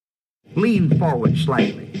Lean forward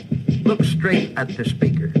slightly. Look straight at the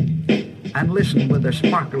speaker. And listen with a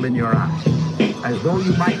sparkle in your eye, as though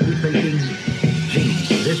you might be thinking, gee,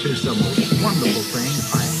 this is the most wonderful thing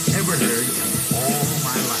I've ever heard in all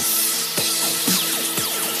my life.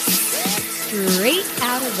 Straight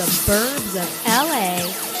out of the burbs of LA,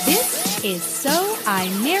 this is So I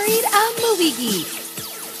Married a Movie Geek.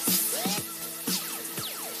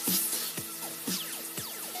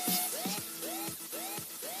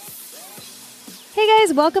 Hey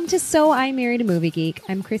guys, welcome to So I Married a Movie Geek.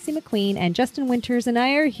 I'm Chrissy McQueen, and Justin Winters and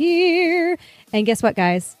I are here. And guess what,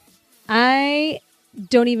 guys? I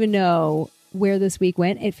don't even know where this week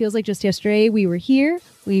went. It feels like just yesterday we were here.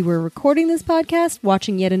 We were recording this podcast,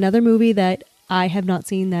 watching yet another movie that I have not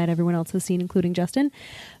seen that everyone else has seen, including Justin.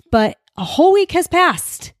 But a whole week has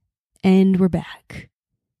passed, and we're back.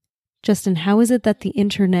 Justin, how is it that the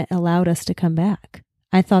internet allowed us to come back?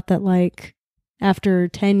 I thought that, after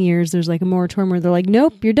 10 years, there's a moratorium where they're like,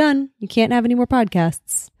 nope, you're done. You can't have any more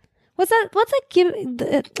podcasts. What's that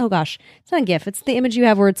GIF? Oh gosh, it's not a GIF. It's the image you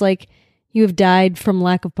have where it's like, you have died from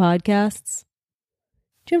lack of podcasts.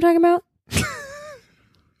 Do you know what I'm talking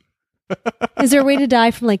about? Is there a way to die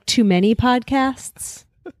from too many podcasts?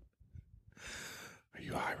 Are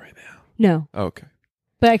you high right now? No. Oh, okay.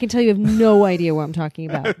 But I can tell you have no idea what I'm talking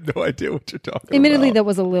about. I have no idea what you're talking Admittedly, about. that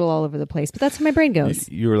was a little all over the place, but that's how my brain goes.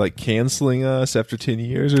 You were canceling us after 10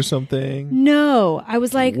 years or something? No, I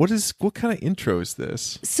was like... What kind of intro is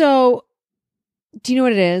this? So, do you know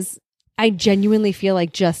what it is? I genuinely feel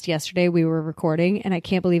like just yesterday we were recording, and I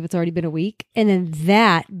can't believe it's already been a week. And then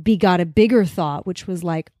that begot a bigger thought, which was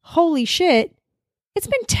holy shit, it's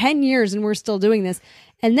been 10 years and we're still doing this.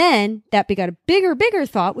 And then that begot a bigger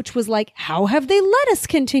thought, which was how have they let us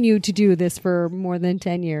continue to do this for more than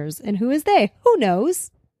 10 years? And who is they? Who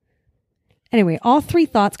knows? Anyway, all three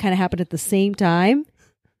thoughts kind of happened at the same time,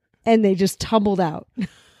 and they just tumbled out.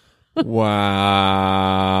 Wow.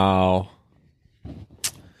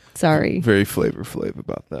 Sorry. Very Flavor Flav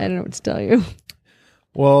about that. I don't know what to tell you.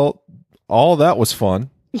 Well, all that was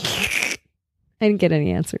fun. I didn't get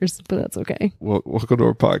any answers, but that's okay. Well, welcome to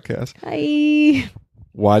our podcast. Hi.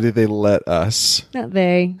 Why did they let us? Not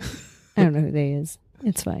they. I don't know who they is.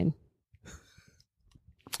 It's fine.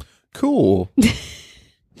 Cool.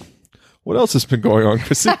 What else has been going on,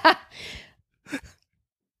 Chrissy?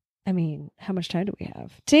 I mean, how much time do we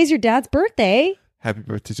have? Today's your dad's birthday. Happy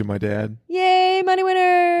birthday to my dad. Yay, money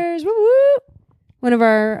winners. Woo woo. One of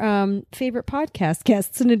our favorite podcast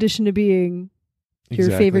guests, in addition to being your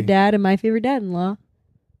favorite dad and my favorite dad-in-law.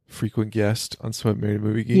 Frequent guest on So I Married a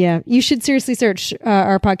Movie Geek. Yeah, you should seriously search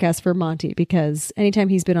our podcast for Monty, because anytime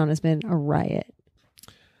he's been on has been a riot.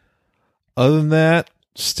 Other than that,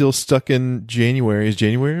 still stuck in January. Is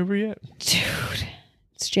January over yet? Dude,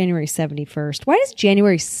 it's January 71st. Why does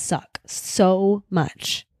January suck so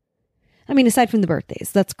much? I mean, aside from the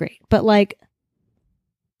birthdays, that's great. But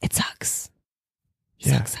it sucks.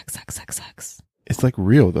 Yeah. Sucks. It's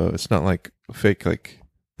real though. It's not fake,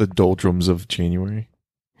 the doldrums of January.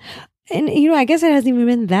 And, I guess it hasn't even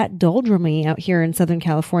been that doldrumy out here in Southern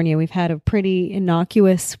California. We've had a pretty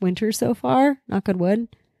innocuous winter so far, knock on wood.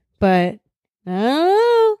 But,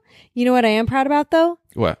 oh, you know what I am proud about, though?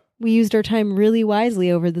 What? We used our time really wisely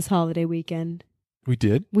over this holiday weekend. We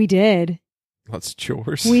did? We did. Lots of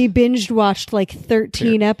chores. We binged watched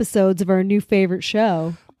 13 episodes of our new favorite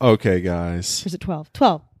show. Okay, guys. Or is it 12?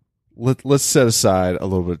 12. Let's set aside a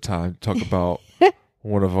little bit of time to talk about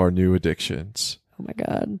one of our new addictions. Oh my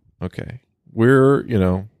God. Okay. We're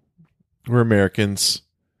Americans.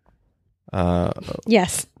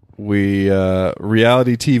 Yes.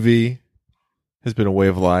 Reality TV has been a way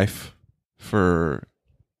of life for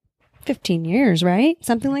 15 years, right?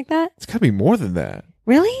 Something like that? It's got to be more than that.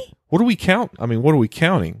 Really? What do we count? I mean, what are we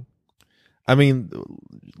counting? I mean,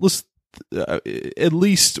 let's at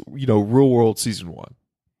least, Real World season 1.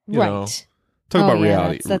 Right. Talk about yeah,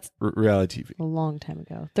 reality. That's reality TV. A long time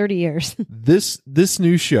ago. 30 years. This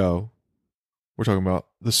new show, we're talking about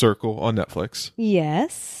The Circle on Netflix.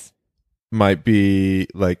 Yes. Might be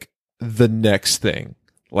the next thing.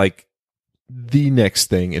 The next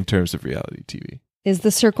thing in terms of reality TV. Is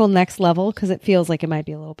The Circle next level? Because it feels like it might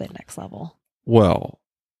be a little bit next level. Well,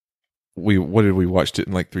 we watched it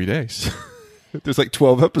in 3 days. There's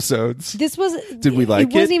 12 episodes. Did we like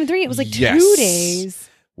it? It wasn't even 3. It was 2 days.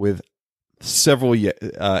 With several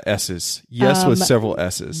S's. Yes, with several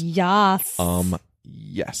S's. Yes.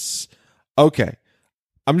 Yes. Okay.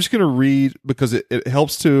 I'm just going to read because it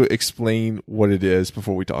helps to explain what it is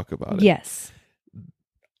before we talk about it. Yes.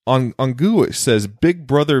 On Google, it says Big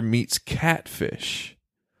Brother meets Catfish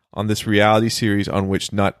on this reality series on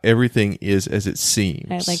which not everything is as it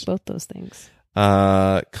seems. I like both those things.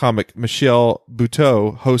 Comic Michelle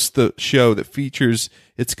Buteau hosts the show that features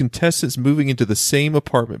its contestants moving into the same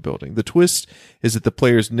apartment building. The twist is that the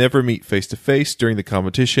players never meet face to face during the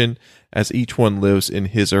competition, as each one lives in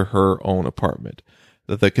his or her own apartment.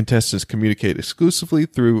 That the contestants communicate exclusively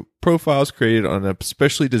through profiles created on a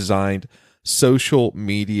specially designed social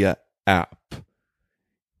media app.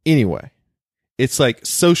 Anyway, it's like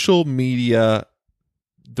social media,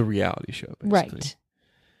 the reality show, basically. Right.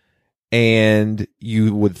 And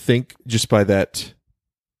you would think just by that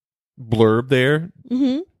blurb there,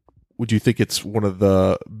 would you think it's one of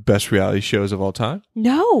the best reality shows of all time?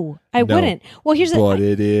 No, I No. wouldn't. Well, here's But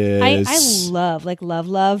it is. I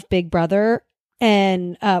love Big Brother.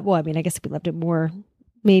 And, well, I mean, I guess we loved it more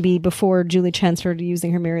maybe before Julie Chen started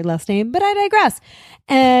using her married last name, but I digress.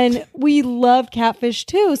 And we loved Catfish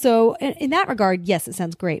too. So in that regard, yes, it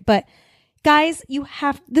sounds great. But guys,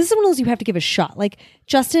 this is one of those you have to give a shot. Like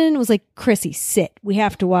Justin was like, Chrissy, sit. We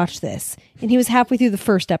have to watch this. And he was halfway through the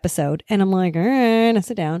first episode. And I'm like, all right, I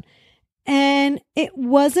sit down. And it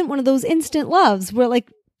wasn't one of those instant loves where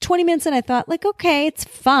like 20 minutes in, I thought like, okay, it's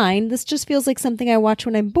fine. This just feels like something I watch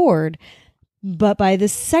when I'm bored. But by the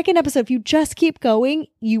second episode, if you just keep going,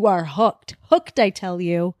 you are hooked. Hooked, I tell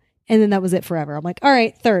you. And then that was it forever. I'm like, all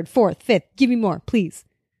right, third, fourth, fifth, give me more, please.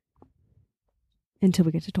 Until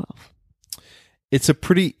we get to 12. It's a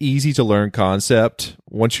pretty easy to learn concept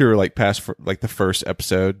once you're like past like the first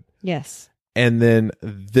episode. Yes. And then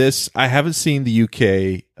this, I haven't seen the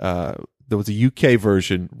UK. There was a UK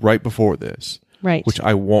version right before this, Right. which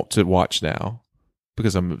I want to watch now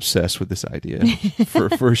because I'm obsessed with this idea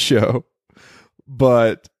for a show.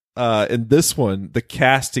 But in this one, the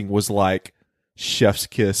casting was like chef's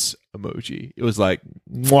kiss emoji. It was like,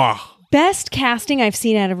 mwah. Best casting I've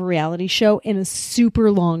seen out of a reality show in a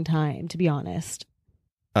super long time, to be honest.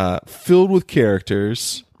 Filled with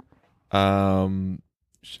characters. I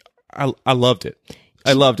loved it.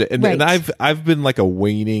 I loved it. And, Right. and I've been like a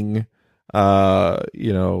waning roller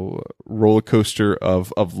coaster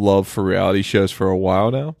of love for reality shows for a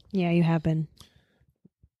while now. Yeah, you have been.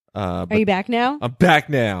 Are But you back now? I'm back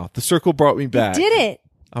now. The Circle brought me back. You did it.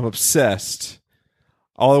 I'm obsessed.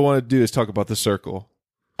 All I want to do is talk about The Circle.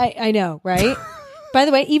 I know, right? By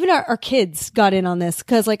the way, even our kids got in on this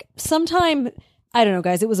because like sometime, I don't know,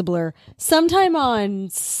 guys, it was a blur. Sometime on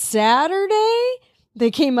Saturday, they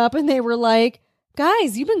came up and they were like,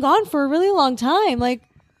 guys, you've been gone for a really long time. Like,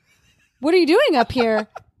 what are you doing up here?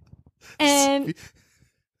 And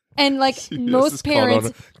like most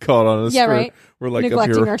parents caught on us. Yeah, right. We're like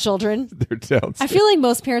neglecting up here, our children. They're downstairs. I feel like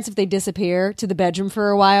most parents, if they disappear to the bedroom for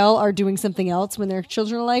a while, are doing something else when their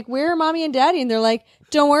children are like, where are mommy and daddy? And they're like,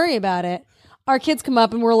 don't worry about it. Our kids come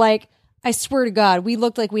up and we're like, I swear to God, we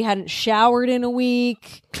looked like we hadn't showered in a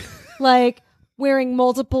week. Like wearing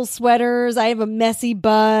multiple sweaters. I have a messy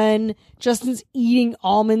bun. Justin's eating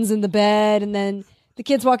almonds in the bed. And then the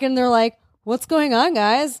kids walk in and they're like, what's going on,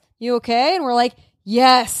 guys? You okay? And we're like,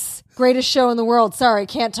 yes. Greatest show in the world. Sorry,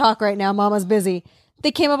 can't talk right now. Mama's busy.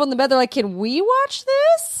 They came up on the bed. They're like, can we watch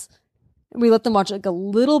this? And we let them watch like a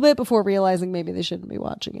little bit before realizing maybe they shouldn't be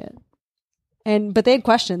watching it. But they had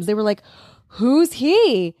questions. They were like, who's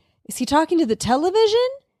he? Is he talking to the television?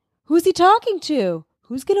 Who's he talking to?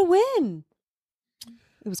 Who's going to win?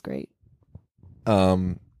 It was great.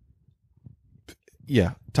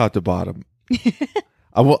 Yeah, top to bottom.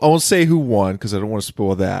 I won't say who won because I don't want to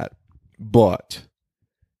spoil that. But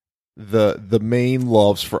the main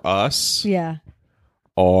loves for us Yeah.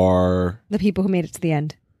 are The people who made it to the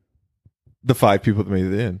end. the 5 people that made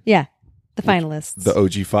it in. Yeah. The finalists. The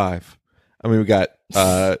OG 5. I mean, we got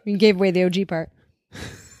You gave away the OG part.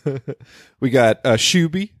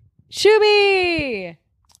 Shuby, Shuby!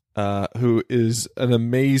 who is an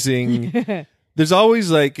amazing. There's always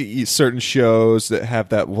like certain shows that have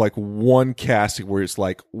that like one casting where it's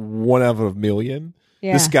like one out of a million.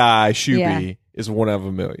 Yeah. This guy Shuby Yeah. is one out of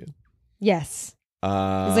a million. Yes. He's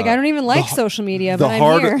like, I don't even like social media, but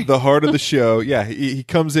I'm here. The heart of the show. Yeah, he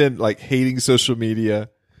comes in like hating social media,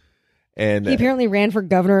 and He apparently ran for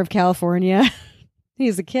governor of California.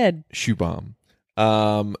 He's a kid. Shubham.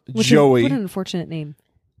 What Joey, an unfortunate name.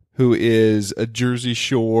 who is a Jersey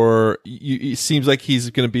Shore. It seems like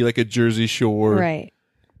he's going to be like a Jersey Shore Right.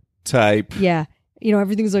 type, Yeah. You know,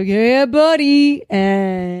 everything's like, yeah, buddy.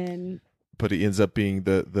 And but he ends up being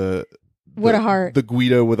the what a heart. the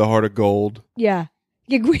Guido with a heart of gold. Yeah.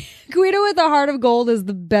 Guido with a heart of gold is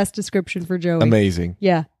the best description for Joey. Amazing.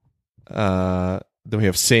 Yeah. Then we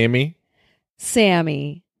have Sammy.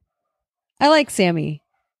 Sammy. I like Sammy.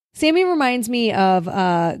 Sammy reminds me of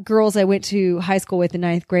girls I went to high school with in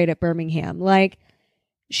 9th grade at Birmingham. Like,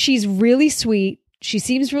 she's really sweet. She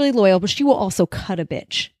seems really loyal, but she will also cut a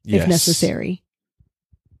bitch if necessary.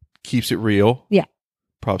 Keeps it real. Yeah.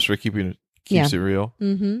 Props for keeps it real.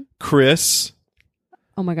 Mm-hmm. Chris.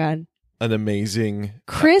 Oh my God. An amazing.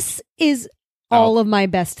 Chris is all of my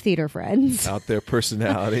best theater friends. Out there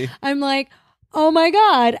personality. I'm like, oh my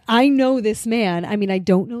God, I know this man. I mean, I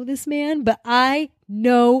don't know this man, but I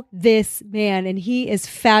know this man, and he is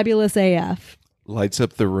fabulous AF. Lights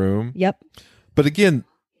up the room. Yep. But again,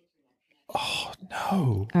 oh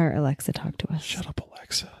no. Our Alexa, talk to us. Shut up,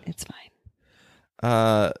 Alexa. It's fine.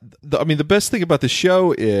 The best thing about the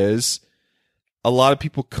show is a lot of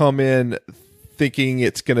people come in thinking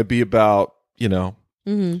it's going to be about,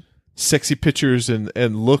 sexy pictures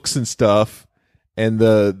and looks and stuff. And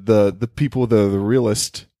the people, the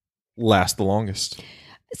realist last the longest.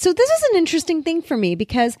 So this is an interesting thing for me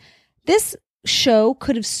because this show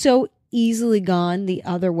could have so easily gone the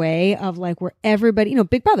other way of like where everybody,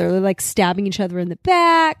 Big Brother, they're like stabbing each other in the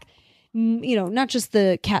back. Not just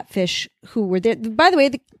the catfish who were there. By the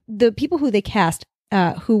way, the people who they cast,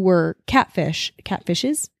 who were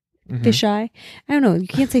catfishes, fisheye. I don't know. You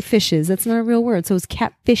can't say fishes. That's not a real word. So it's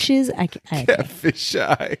catfishes.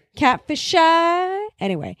 Catfisheye.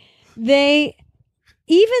 Anyway, they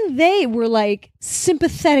were like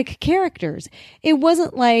sympathetic characters. It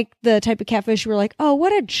wasn't like the type of catfish who were like, oh,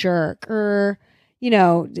 what a jerk, or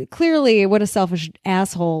clearly what a selfish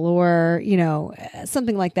asshole, or,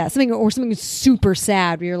 something like that. Something super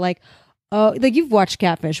sad where you're like, oh, like you've watched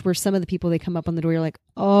Catfish where some of the people, they come up on the door, you're like,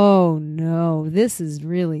 oh no, this is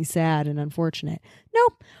really sad and unfortunate.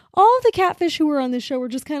 Nope. All of the catfish who were on this show were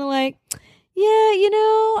just kind of like, yeah,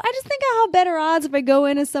 I just think I'll have better odds if I go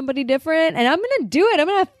in as somebody different, and I'm going to do it. I'm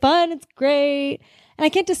going to have fun. It's great. And I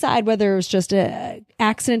can't decide whether it was just an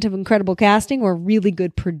accident of incredible casting or really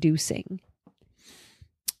good producing.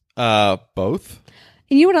 Both.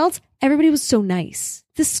 And you know what else? Everybody was so nice.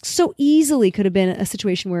 This so easily could have been a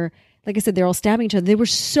situation where, like I said, they're all stabbing each other. They were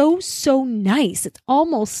so nice. It's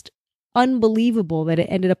almost unbelievable that it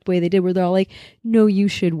ended up the way they did, where they're all like, no, you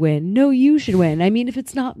should win. No, you should win. I mean, if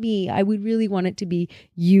it's not me, I would really want it to be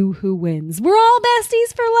you who wins. We're all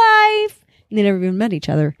besties for life. And they never even met each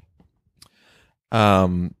other.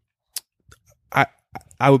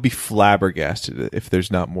 I would be flabbergasted if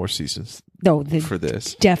there's not more seasons for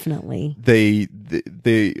this. Definitely. They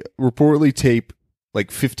reportedly tape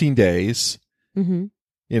like 15 days. Mm-hmm.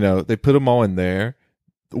 They put them all in there.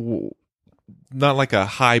 Not like a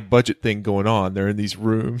high budget thing going on. They're in these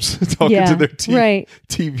rooms talking to their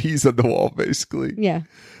TVs on the wall, basically. Yeah.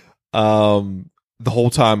 The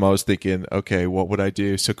whole time I was thinking, okay, what would I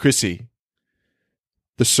do? So Chrissy,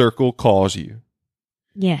 the circle calls you.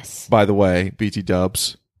 Yes. By the way, BT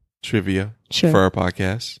Dubs trivia for our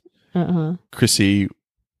podcast. Chrissy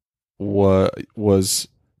was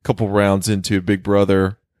a couple rounds into Big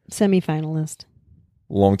Brother. Semi-finalist.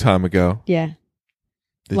 Long time ago. Yeah.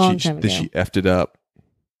 Long time ago. She effed it up.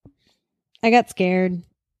 I got scared.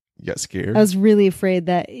 You got scared? I was really afraid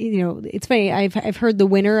that, it's funny. I've heard the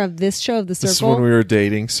winner of this show, of The Circle. This is when we were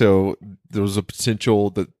dating, so there was a potential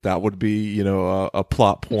that would be, a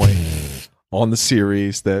plot point on the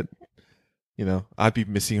series that, I'd be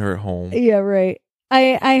missing her at home. Yeah, right.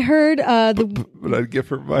 I heard but I'd give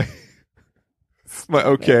her my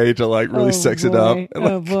okay to like really sex it up.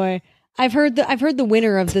 And boy. I've heard the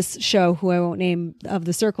winner of this show, who I won't name, of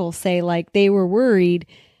The Circle, say like they were worried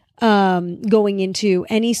going into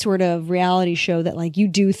any sort of reality show that like you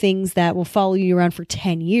do things that will follow you around for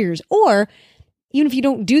 10 years, or even if you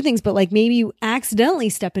don't do things, but like maybe you accidentally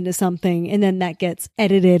step into something and then that gets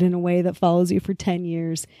edited in a way that follows you for 10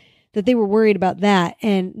 years, that they were worried about that.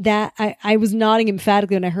 And that I was nodding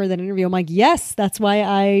emphatically when I heard that interview. I'm like, yes, that's why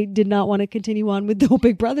I did not want to continue on with the whole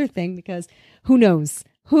Big Brother thing, because who knows?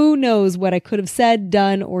 Who knows what I could have said,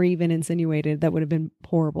 done, or even insinuated that would have been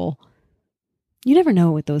horrible. You never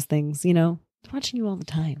know with those things, They're watching you all the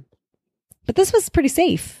time. But this was pretty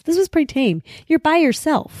safe. This was pretty tame. You're by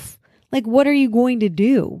yourself. Like, what are you going to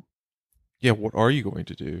do? Yeah, what are you going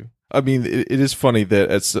to do? I mean, it is funny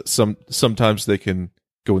that sometimes they can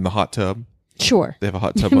go in the hot tub. Sure. They have a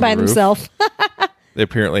hot tub on by the roof. themselves. They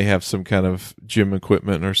apparently have some kind of gym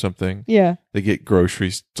equipment or something. Yeah. They get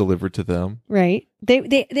groceries delivered to them. Right.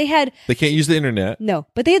 They had... They can't use the internet. No,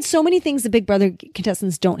 but they had so many things that Big Brother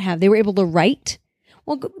contestants don't have. They were able to write.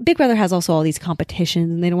 Well, Big Brother has also all these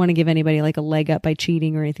competitions, and they don't want to give anybody like a leg up by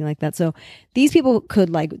cheating or anything like that. So these people could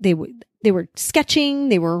like, they were sketching,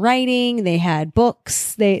 they were writing, they had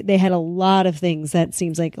books, they had a lot of things that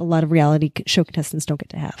seems like a lot of reality show contestants don't get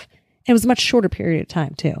to have. It was a much shorter period of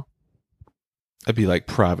time too. I'd be like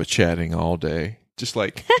private chatting all day. Just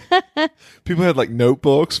like people had like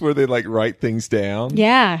notebooks where they like write things down.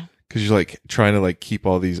 Yeah. Because you're like trying to like keep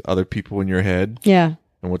all these other people in your head. Yeah.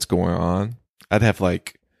 And what's going on. I'd have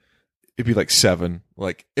like, it'd be like 7,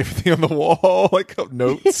 like everything on the wall, like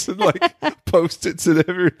notes and like Post-its and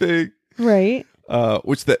everything. Right.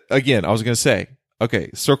 Which that again, I was gonna say, okay,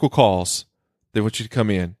 circle calls. They want you to come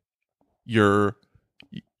in. You're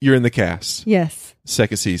in the cast. Yes.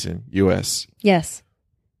 Second season, US. Yes.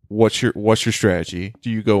 What's your strategy? Do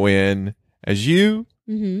you go in as you?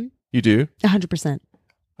 Mm-hmm. You do? 100%.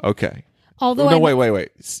 Okay. Although no,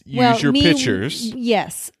 wait. Use your me, pictures.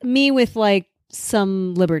 Yes. Me with like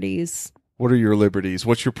some liberties. What are your liberties?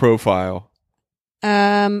 What's your profile?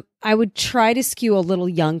 I would try to skew a little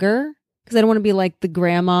younger because I don't want to be like the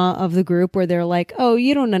grandma of the group where they're like, "Oh,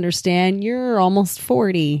 you don't understand. You're almost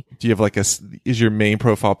 40." Do you have like is your main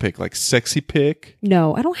profile pic like sexy pic?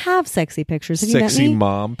 No, I don't have sexy pictures. Have you met Sexy me?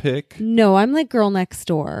 mom pic? No, I'm like girl next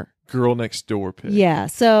door. Girl next door pic. Yeah.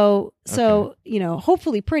 So Okay. you know,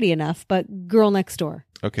 hopefully pretty enough, but girl next door.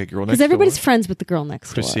 Okay, girl next door. Because everybody's friends with the girl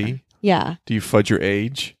next door. Chrissy? Yeah. Do you fudge your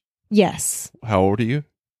age? Yes. How old are you?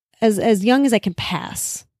 As young as I can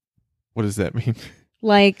pass. What does that mean?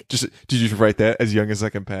 Like Did you write that as young as I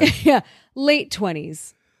can pass? yeah, late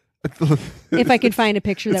 20s. If I could find a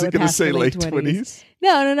picture that Is it would gonna pass say the late late 20s.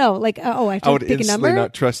 No. Like, I I have would to pick a instantly number.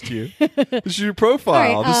 not trust you. This is your profile.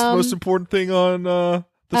 All right, This is the most important thing on the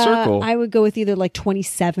circle. I would go with either like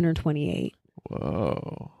 27 or 28.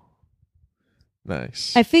 Whoa.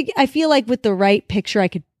 Nice. I feel like with the right picture, I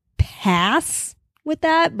could pass with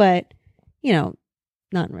that, but you know,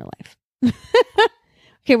 not in real life.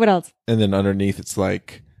 Okay, what else? And then underneath, it's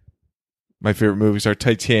like my favorite movies are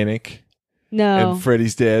Titanic No. and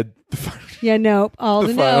Freddy's Dead. Yeah, nope. All the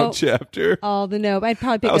the final nope. chapter. All the nope. I'd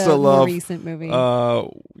probably I pick also a more love, recent movie.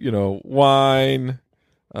 Wine,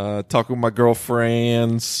 talking with my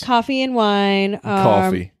girlfriends. Coffee and wine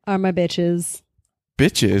Coffee. are my bitches.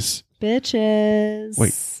 Bitches. Bitches.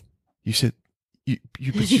 Wait. You said you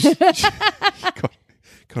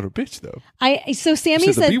called her bitch though. So Sammy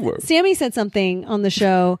You said the B word. Sammy said something on the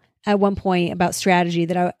show at one point about strategy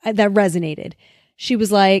that resonated. She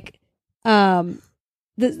was like,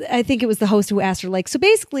 I think it was the host who asked her, like, so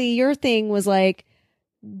basically your thing was like,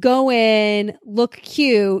 go in, look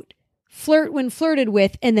cute, flirt when flirted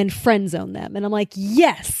with, and then friend zone them. And I'm like,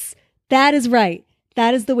 yes, that is right.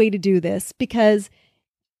 That is the way to do this, because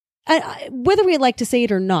whether we like to say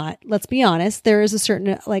it or not, let's be honest, there is a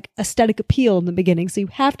certain like aesthetic appeal in the beginning. So you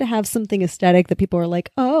have to have something aesthetic that people are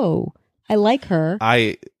like, oh, I like her.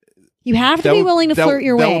 You have to be willing to flirt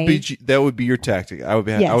your way. That would be your tactic. I would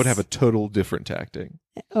Yes. have a total different tactic.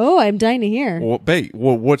 Oh, I'm dying to hear. Well,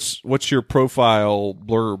 what's your profile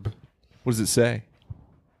blurb? What does it say?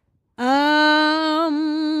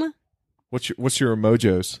 What's your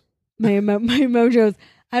emojis? My mojos.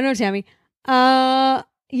 I don't know, Tammy.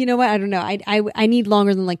 You know what? I don't know. I need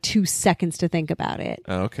longer than like 2 seconds to think about it.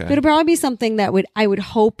 Oh, okay. But it'd probably be something that I would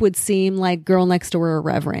hope would seem like girl next door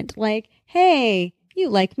irreverent. Like, hey, you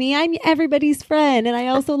like me? I'm everybody's friend, and I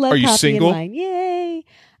also love Are you coffee single? and wine. Yay!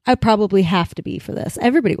 I probably have to be for this.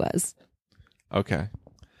 Everybody was. Okay.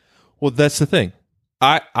 Well, that's the thing.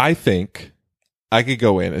 I think I could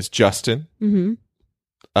go in as Justin. Mm-hmm.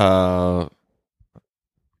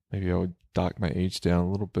 Maybe I would dock my age down a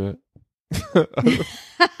little bit.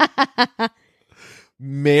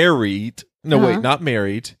 Married. No, Uh-huh. wait, not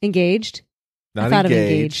married. Engaged. Not thought of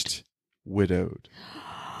engaged. Widowed.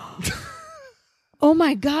 Oh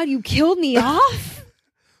my God! You killed me off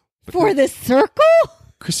for this circle.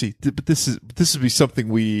 Chrissy, but this would be something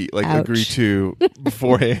we like Ouch. agree to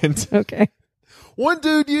beforehand. Okay. One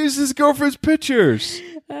dude used his girlfriend's pictures.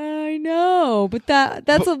 I know, but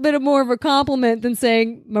that's a bit more of a compliment than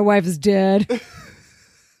saying my wife is dead.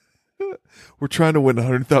 We're trying to win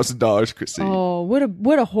 $100,000, Chrissy. Oh,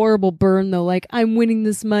 what a horrible burn though. Like, I'm winning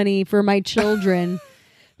this money for my children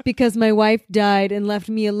because my wife died and left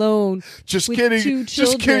me alone. Just with kidding. 2 Just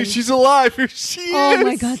kidding. children. She's alive. Here she is. Oh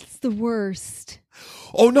my God, it's the worst.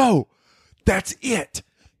 Oh no, that's it.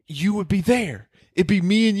 You would be there. It'd be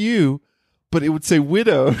me and you, but it would say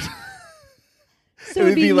widowed. So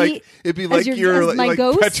it'd be like as you're as my like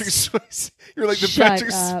ghost? Patrick Swayze. You're like the Shut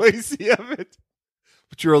Patrick up. Swayze of it,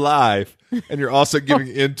 but you're alive and you're also giving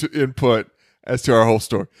input as to our whole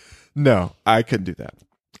story. No, I couldn't do that.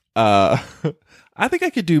 I think I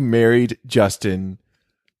could do married Justin,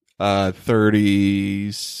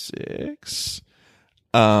 36.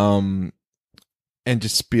 and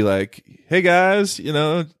just be like, "Hey guys, you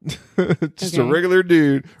know, just a Okay. regular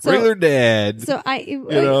dude, regular dad." So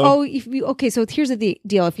know? So here's the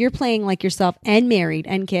deal: if you're playing like yourself and married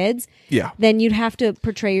and kids, Yeah. then you'd have to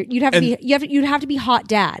portray. You'd have to be hot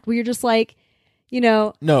dad, where you're just like, you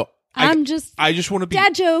know, No, I want to be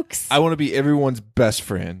dad jokes, I want to be everyone's best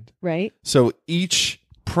friend. right? So each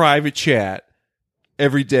private chat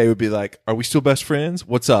every day would be like, "Are we still best friends?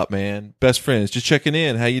 What's up, man? Best friends. Just checking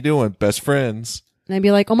in. How you doing? Best friends." And I'd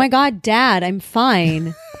be like, "Oh my god, Dad, I'm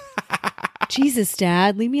fine." Jesus,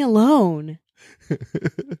 Dad, leave me alone.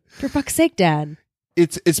 For fuck's sake, Dad.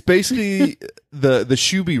 It's basically the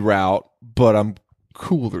Shuby route, but I'm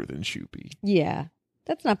cooler than Shuby. Yeah,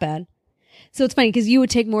 that's not bad. So it's funny because you would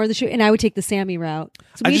take more of the shoe, and I would take the Sammy route.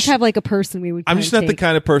 So we each have like a person we would. I'm just not the take.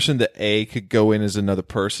 kind of person that could go in as another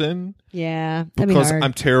person. Yeah, that'd be Because hard.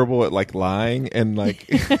 I'm terrible at like lying, and like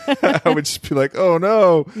I would just be like, "Oh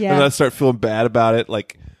no," Yeah. and I'd start feeling bad about it,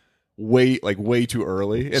 like way too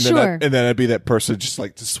early, and Sure. then I'd be that person just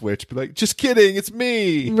like to switch, be like, "Just kidding, it's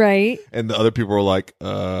me." Right. And the other people were like,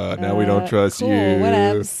 "Now we don't trust cool, you.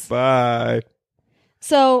 whatevs." Bye."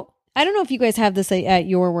 So I don't know if you guys have this at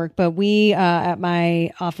your work, but we at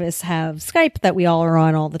my office have Skype that we all are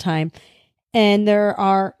on all the time. And there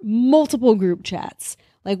are multiple group chats.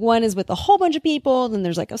 Like one is with a whole bunch of people, then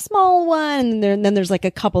there's like a small one, and then there's like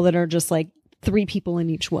a couple that are just like 3 people in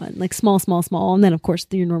each one, like small. And then of course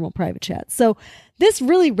your normal private chat. So this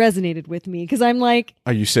really resonated with me because I'm like,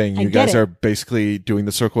 Are you saying I you get guys it. are basically doing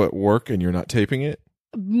the circle at work and you're not taping it?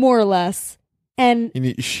 more or less. And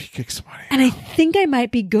You should kick somebody. I think I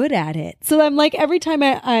might be good at it. So I'm like, every time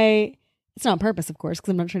I it's not on purpose, of course, because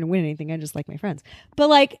I'm not trying to win anything. I just like my friends. But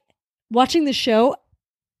like watching the show,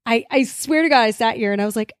 I swear to God, I sat here and I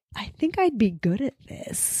was like, I think I'd be good at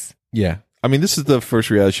this. Yeah. I mean, this is the first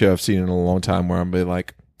reality show I've seen in a long time where I'm be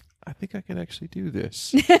like, I think I could actually do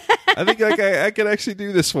this. I think I could actually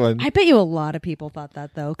do this one. I bet you a lot of people thought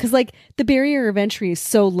that though. Because like the barrier of entry is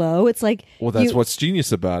so low. It's like, Well, that's what's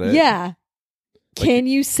genius about it. yeah. Like- Can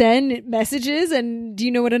you send messages? And do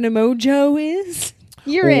you know what an emojo is?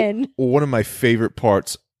 You're in. One of my favorite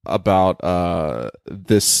parts about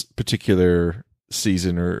this particular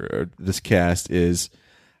season or this cast is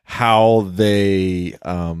how they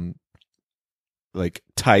like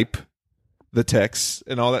type the text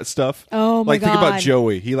and all that stuff. Oh my like God. think about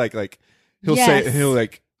Joey. He like he'll Yes. say he'll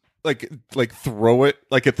like throw it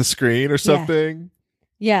like at the screen or something,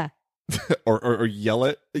 Yeah. or yell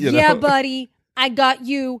it. You Yeah, know? buddy. I got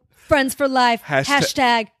you. Friends for life.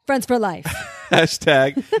 Hashtag friends for life.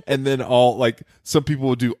 Hashtag, and then all like some people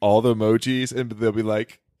will do all the emojis, and they'll be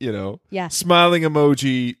like, you know, Yeah. smiling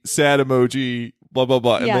emoji, sad emoji, blah blah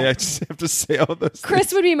blah, and Yeah. they just have to say all those.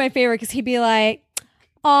 Chris would be my favorite because he'd be like,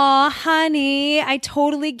 "Aw, honey, I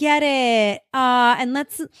totally get it. And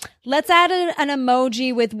let's add an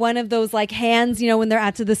emoji with one of those like hands, you know, when they're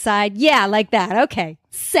out to the side. Yeah, like that. Okay,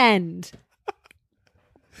 send."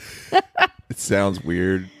 It sounds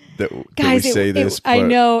weird that Guys, we say this, I but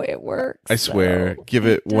know it works. I swear, though. give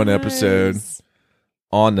it one does. episode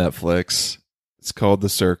on Netflix. It's called The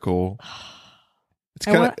Circle. It's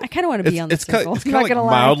I kind of want to be on the circle. It's I'm kind not of gonna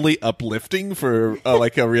like lie. mildly uplifting for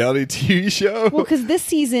like a reality TV show. Well, because this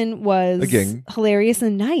season was Again. hilarious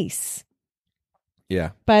and nice.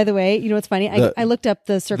 Yeah. By the way, you know what's funny? I looked up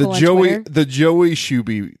the circle on Twitter. The Joey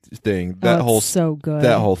Shuby thing, that it's whole so good.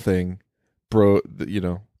 that whole thing, bro. You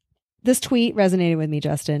know, This tweet resonated with me,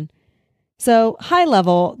 Justin. So, high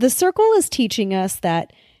level, the circle is teaching us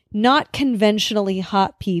that not conventionally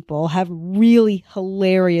hot people have really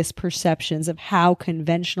hilarious perceptions of how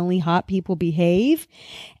conventionally hot people behave.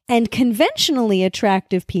 And conventionally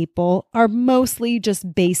attractive people are mostly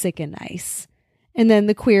just basic and nice. And then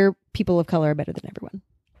the queer people of color are better than everyone.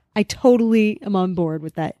 I totally am on board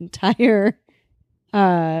with that entire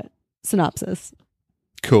synopsis.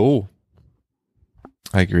 cool.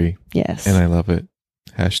 I agree, Yes. and I love it.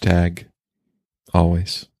 Hashtag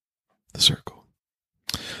always The Circle.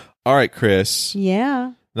 All right, Chris.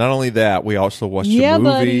 yeah. Not only that, we also watched Yeah, a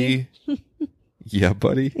movie. Yeah,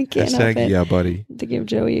 buddy. I can't help Hashtag it. yeah, buddy. To give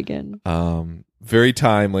Joey again. Very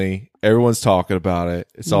timely. Everyone's talking about it.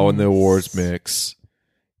 It's all in the Yes. awards mix.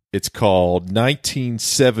 It's called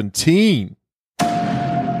 1917.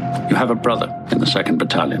 You have a brother in the 2nd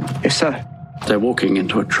Battalion. Yes, sir. They're walking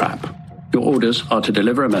into a trap. Your orders are to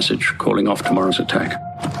deliver a message calling off tomorrow's attack.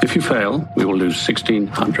 If you fail, we will lose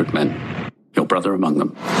 1,600 men. Your brother among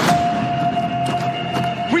them.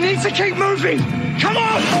 We need to keep moving! Come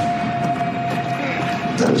on!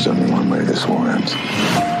 There's only one way this war ends.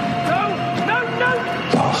 No!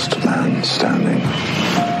 Last man standing.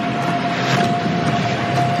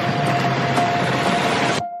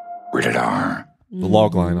 are. The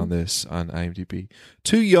log line on this on IMDb.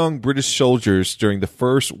 2 young British soldiers during the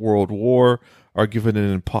First World War are given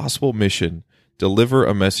an impossible mission: deliver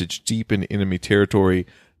a message deep in enemy territory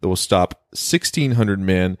that will stop 1,600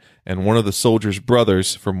 men and one of the soldiers'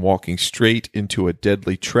 brothers from walking straight into a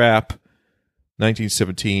deadly trap.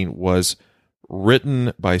 1917 was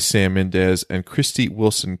written by Sam Mendes and Christy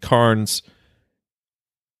Wilson Cairns,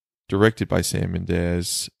 directed by Sam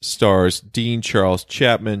Mendes, stars Dean Charles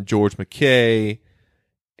Chapman, George McKay,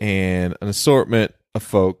 and an assortment of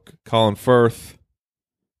folk. Colin Firth.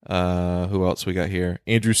 Who else we got here?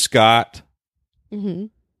 Andrew Scott. Mm-hmm.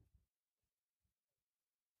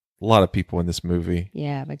 A lot of people in this movie.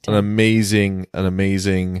 Yeah, big An time.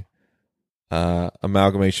 amazing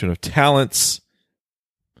amalgamation of talents.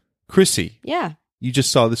 Chrissy, Yeah. you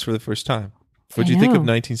just saw this for the first time. What do I you think of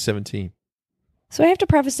know. 1917? So I have to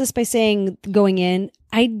preface this by saying, going in,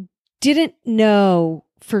 I didn't know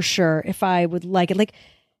for sure if I would like it. Like,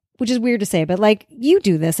 which is weird to say, but like you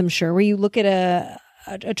do this, I'm sure, where you look at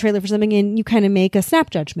a trailer for something and you kind of make a snap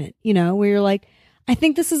judgment, you know, where you're like, I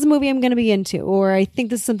think this is a movie I'm going to be into, or I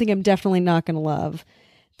think this is something I'm definitely not going to love.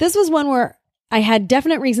 This was one where I had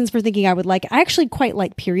definite reasons for thinking I would like. I actually quite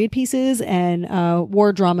like period pieces and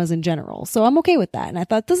war dramas in general, so I'm okay with that. And I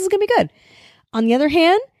thought this is going to be good. On the other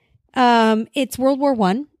hand, it's World War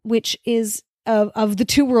I, which is of the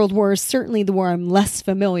 2 world wars, certainly the war I'm less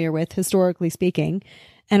familiar with, historically speaking.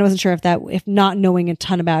 And I wasn't sure if not knowing a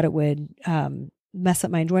ton about it would mess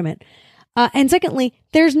up my enjoyment. And secondly,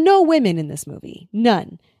 there's no women in this movie.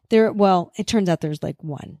 None. Well, it turns out there's like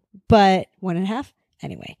 1, but 1.5.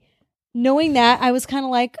 Anyway, knowing that, I was kind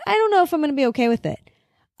of like, I don't know if I'm going to be okay with it.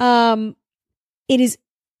 It is,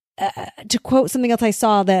 to quote something else I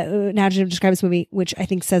saw that an adjective describes this movie, which I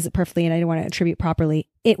think says it perfectly and I don't want to attribute properly.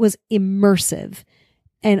 It was immersive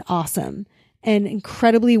and awesome and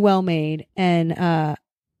incredibly well made. And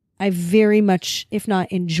I very much, if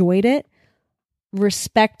not enjoyed it,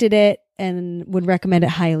 respected it, and would recommend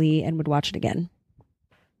it highly and would watch it again.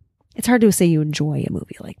 It's hard to say you enjoy a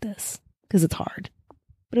movie like this because it's hard,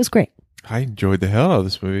 but it was great. I enjoyed the hell out of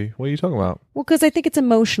this movie. What are you talking about? Well, because I think it's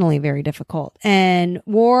emotionally very difficult, and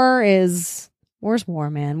war's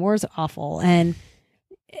war, man. War is awful, and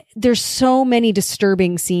there's so many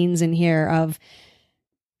disturbing scenes in here of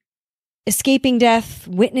escaping death,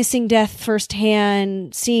 witnessing death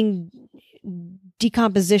firsthand, seeing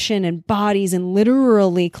decomposition and bodies, and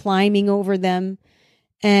literally climbing over them,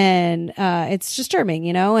 and it's disturbing,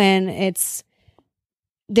 you know. And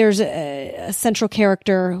there's a central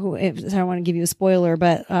character who, I don't want to give you a spoiler,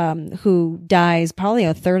 but who dies probably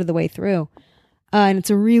a third of the way through, and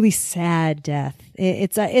it's a really sad death.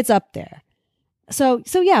 It's up there. So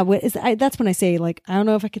yeah, that's when I say, like, I don't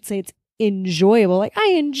know if I could say it's enjoyable. Like,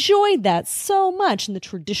 I enjoyed that so much in the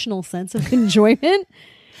traditional sense of enjoyment.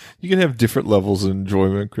 You can have different levels of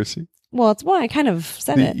enjoyment, Chrissy. Well, it's why I kind of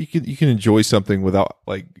said it. You can enjoy something without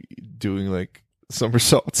like doing like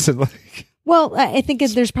somersaults and like. Well, I think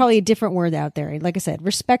there's probably a different word out there. Like I said,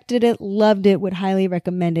 respected it, loved it, would highly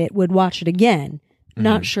recommend it, would watch it again.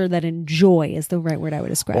 Not sure that enjoy is the right word I would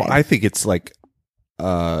describe. Well, I think it's like,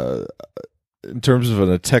 in terms of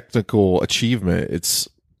a technical achievement, it's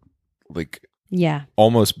like yeah,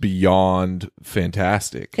 almost beyond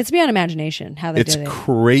fantastic. it's beyond imagination how they It's did it.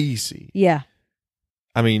 crazy. Yeah.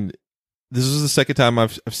 I mean, this is the second time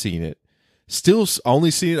I've seen it. Still only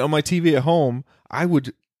seeing it on my TV at home. I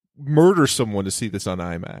would murder someone to see this on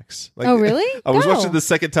IMAX. Like, Oh, really? I was Go. watching the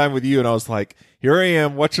second time with you, and I was like, "Here I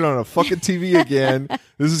am watching on a fucking TV again.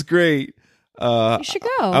 This is great." You should go.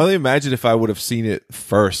 I only imagine if I would have seen it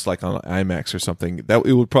first, like on IMAX or something, that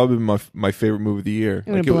it would probably be my favorite movie of the year.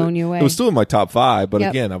 It would have blown you away. It was still in my top 5, but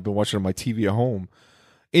Yep. again, I've been watching it on my TV at home.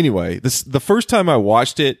 Anyway, the first time I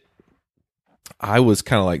watched it, I was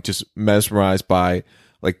kind of like just mesmerized by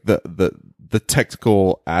like the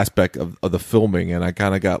technical aspect of the filming, and I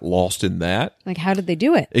kind of got lost in that. Like, how did they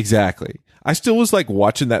do it? Exactly. I still was like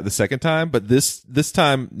watching that the second time, but this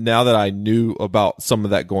time, now that I knew about some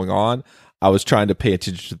of that going on, I was trying to pay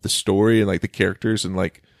attention to the story and like the characters and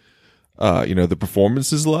like, the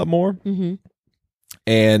performances a lot more. Mm-hmm.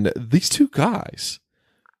 And these 2 guys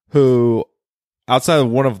who, outside of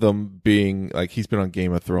one of them being like, he's been on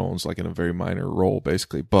Game of Thrones, like in a very minor role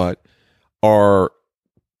basically, but are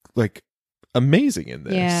like amazing in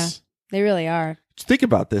this. Yeah. They really are. Think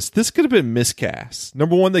about this. This could have been miscast.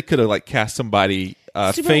 Number one, they could have like cast somebody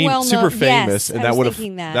Super well-known. super famous, Yes, and I that was would have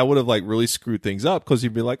thinking that. would have like really screwed things up because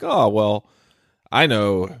you'd be like, oh well, I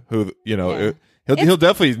know who Yeah. he'll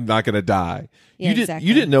definitely not going to die. Yeah, You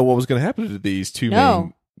exactly. didn't know what was going to happen to these 2 No.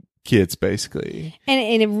 main kids, basically.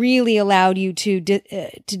 And it really allowed you to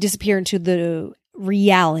disappear into the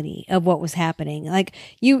reality of what was happening. Like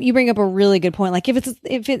you bring up a really good point. Like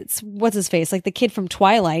if it's what's his face, like the kid from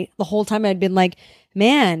Twilight, the whole time I'd been like,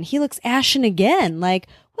 man, he looks ashen again. Like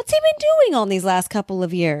what's he been doing on these last couple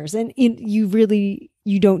of years? And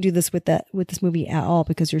you don't do this with this movie at all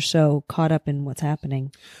because you're so caught up in what's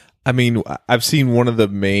happening. I mean, I've seen one of the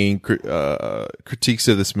main critiques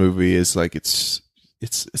of this movie is like it's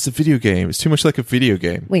a video game. It's too much like a video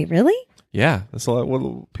game. Wait, really? Yeah, that's what a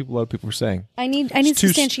lot of people are saying. I need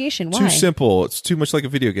substantiation. Why? Too simple. It's too much like a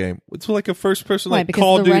video game. It's like a first person, like because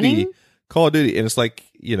Call of Duty. running? Call of Duty, and it's like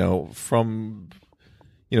from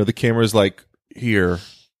the camera's like here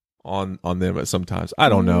on them at sometimes. I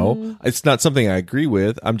don't know. It's not something I agree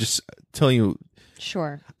with. I'm just telling you.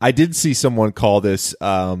 Sure. I did see someone call this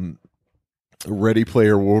Ready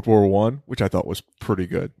Player World War One, which I thought was pretty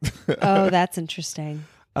good. Oh, that's interesting.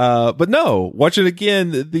 But no, watch it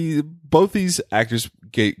again. Both these actors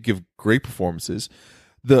give great performances.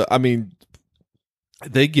 They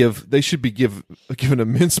should be given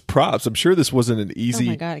immense props. I'm sure this wasn't an easy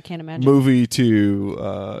oh my God, I can't imagine. movie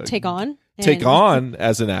to take on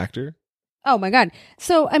as an actor. Oh my God.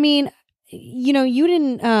 So, I mean, you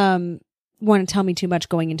didn't want to tell me too much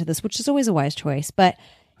going into this, which is always a wise choice, but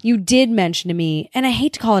you did mention to me, and I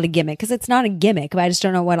hate to call it a gimmick because it's not a gimmick, but I just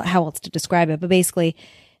don't know how else to describe it. But basically,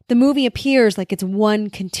 the movie appears like it's one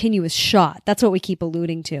continuous shot. That's what we keep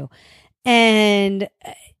alluding to. And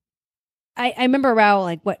I remember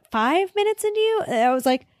around 5 minutes into you, I was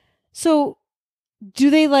like, so do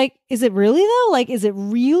they is it really though? Like, is it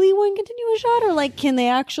really one continuous shot, or can they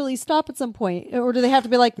actually stop at some point, or do they have to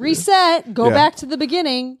be reset, go back to the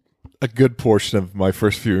beginning? A good portion of my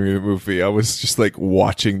first viewing of the movie, I was just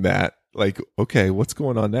watching that, okay, what's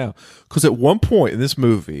going on now? Because at one point in this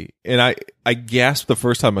movie, and I gasped the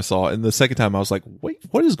first time I saw it, and the second time I was like, wait,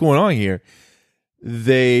 what is going on here?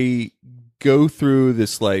 They go through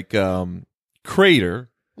this crater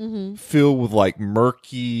filled with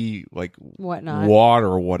murky whatnot water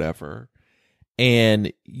or whatever,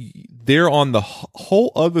 and they're on the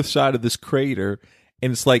whole other side of this crater,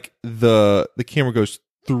 and it's the camera goes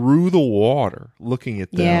through the water looking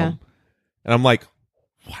at them. Yeah. And I'm like,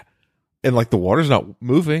 what? And the water's not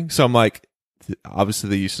moving. So I'm like,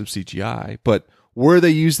 obviously they use some CGI, but where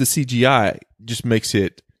they use the CGI just makes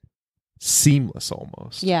it seamless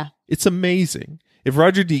almost. Yeah. It's amazing. If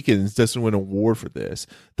Roger Deakins doesn't win an award for this,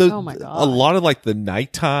 oh my God. a lot of the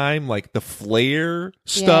nighttime, the flare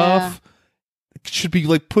stuff should be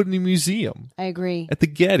put in a museum. I agree. At the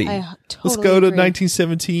Getty. I totally Let's go to agree.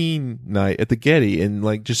 1917 night at the Getty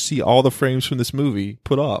and just see all the frames from this movie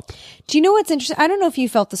put up. Do you know what's interesting? I don't know if you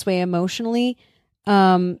felt this way emotionally,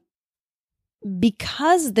 because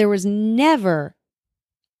there was never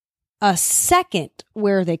a second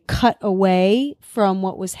where they cut away from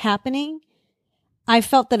what was happening. I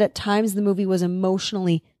felt that at times the movie was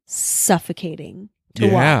emotionally suffocating to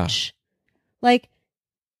watch.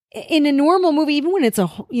 In a normal movie, even when it's a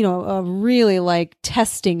really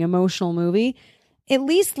testing emotional movie, at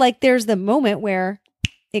least there's the moment where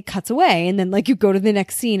it cuts away and then you go to the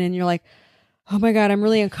next scene and you're like, oh my God, I'm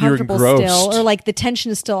really uncomfortable still. Or the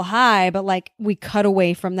tension is still high, but we cut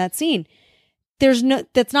away from that scene.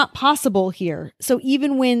 That's not possible here. So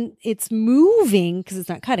even when it's moving, because it's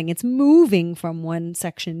not cutting, it's moving from one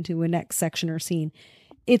section to a next section or scene,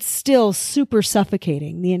 it's still super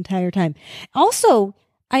suffocating the entire time. Also,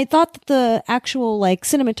 I thought that the actual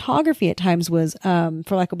cinematography at times was,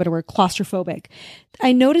 for lack of a better word, claustrophobic.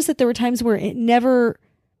 I noticed that there were times where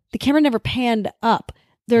the camera never panned up.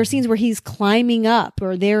 There are scenes where he's climbing up,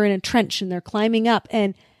 or they're in a trench and they're climbing up,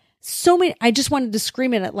 and so many. I just wanted to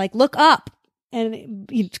scream at it, look up. And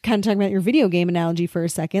you kind of talking about your video game analogy for a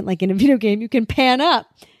second. In a video game, you can pan up.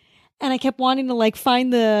 And I kept wanting to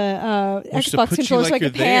find the Xbox controller so I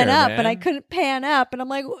could pan up, but I couldn't pan up. And I'm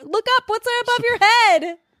like, look up, what's there above your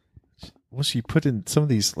head? Well, she put in some of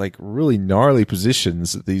these really gnarly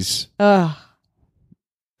positions that these,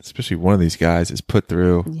 especially one of these guys is put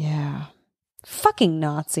through. Yeah. Fucking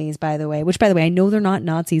Nazis, by the way, which by the way, I know they're not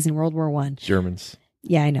Nazis in World War I. Germans.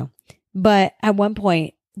 Yeah, I know. But at one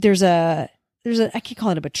point there's a, I can't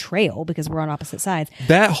call it a betrayal because we're on opposite sides.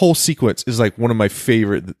 That whole sequence is one of my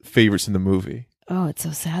favorites in the movie. Oh, it's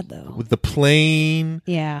so sad though. With the plane.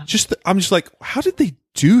 Yeah. I'm just like, how did they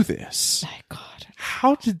do this? My God.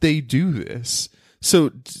 How did they do this?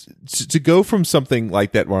 So to go from something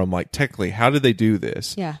like that where I'm like, technically, how did they do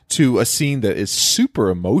this? Yeah. To a scene that is super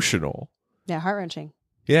emotional. Yeah, heart-wrenching.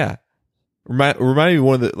 Yeah. Remind me of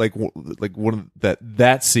one of the, one of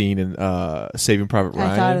that scene in Saving Private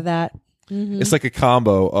Ryan. I thought of that. It's like a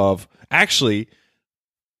combo of actually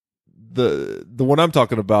the one I'm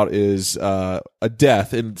talking about is a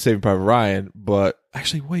death in Saving Private Ryan, but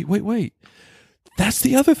actually wait. That's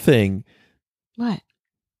the other thing. What?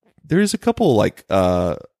 There is a couple like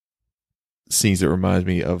scenes that reminds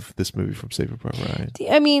me of this movie from Saving Private Ryan.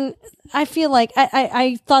 I mean, I feel like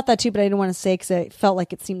I thought that too, but I didn't want to say because I felt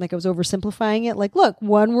like it seemed like I was oversimplifying it. Like, look,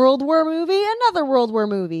 one World War movie, another World War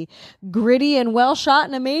movie, gritty and well shot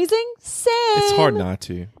and amazing. Same. It's hard not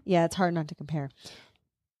to. Yeah, it's hard not to compare.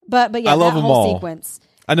 But yeah, I love that them whole all. sequence.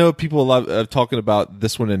 I know people love talking about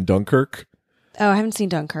this one in Dunkirk, Oh, I haven't seen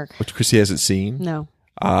Dunkirk. which Chrissy hasn't seen. No.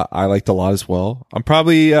 I liked a lot as well. I'm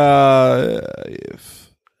probably can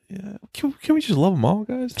we just love them all,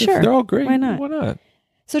 guys? Sure. They're all great. Why not? Why not?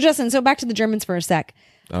 So Justin, back to the Germans for a sec.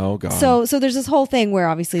 Oh god. So there's this whole thing where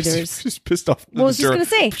obviously there's She's pissed off. Well, I was just gonna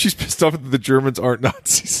say. She's pissed off that the Germans aren't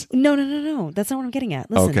Nazis. no. That's not what I'm getting at.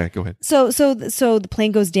 Listen. Okay, go ahead. So the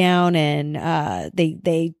plane goes down and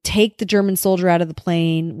they take the German soldier out of the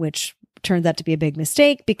plane, which turns out to be a big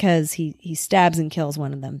mistake because he stabs and kills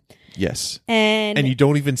one of them. Yes. And You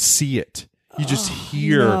don't even see it. You just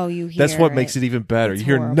hear. no, you That's hear what makes it even better. It's You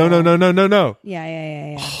hear horrible. no.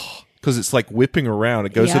 Yeah. Because it's like whipping around.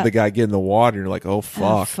 It goes Yep. to the guy getting the water. And you're like, oh fuck,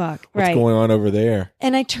 Oh, fuck. what's Right. going on over there?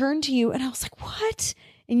 And I turned to you and I was like, what?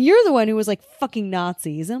 And you're the one who was like, fucking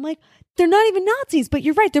Nazis. And I'm like, they're not even Nazis, but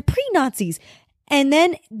you're right. They're pre-Nazis. And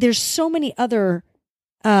then there's so many other,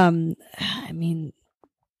 I mean,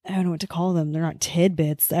 I don't know what to call them. They're not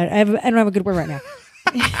tidbits. I don't have a good word right now.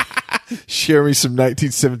 Share me some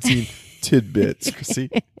 1917 tidbits, Chrissy.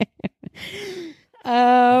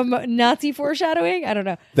 Nazi foreshadowing? I don't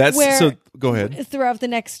know. That's Where so. Go ahead. throughout the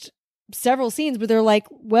next several scenes where they're like,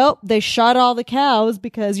 well, they shot all the cows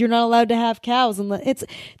because you're not allowed to have cows. And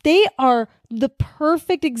they are the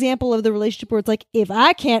perfect example of the relationship where it's like, if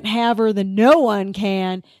I can't have her, then no one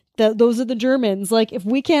can. Those are the Germans. Like, if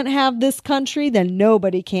we can't have this country, then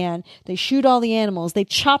nobody can. They shoot all the animals. They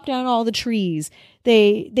chop down all the trees.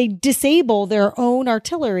 They disable their own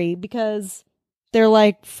artillery because they're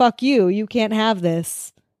like, fuck you. You can't have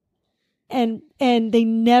this. And they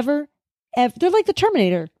never, they're like the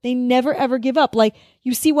Terminator. They never, ever give up. Like,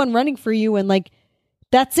 you see one running for you and like,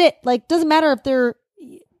 that's it. Like, doesn't matter if they're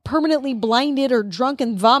permanently blinded or drunk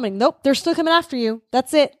and vomiting. Nope. They're still coming after you.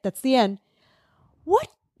 That's it. That's the end. What?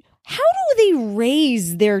 How do they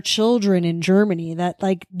raise their children in Germany that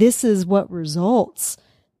like this is what results?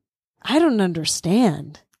 I don't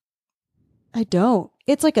understand. I don't.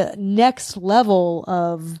 It's like a next level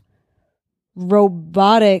of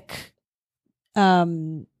robotic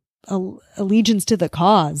allegiance to the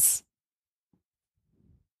cause.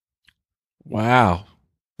 Wow,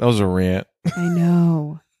 that was a rant. I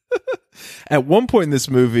know. At one point in this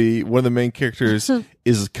movie, one of the main characters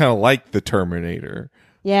is kind of like the Terminator.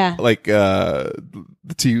 Yeah. Like the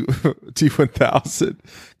T-1000,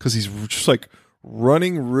 because he's just like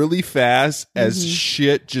running really fast as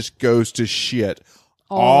shit just goes to shit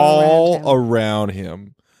all around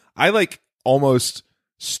him. I like almost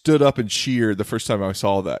stood up and cheered the first time I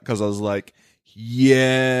saw that because I was like,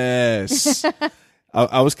 yes.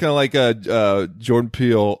 I was kind of like Jordan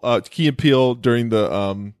Peele, Key and Peele during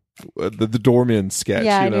the Doorman sketch.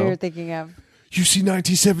 Yeah, you I know know? what you're thinking of. You see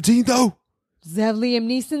 1917 though? Does it have Liam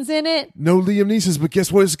Neeson's in it? No Liam Neeson's, but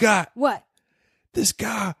guess what it's got? What? This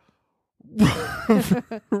guy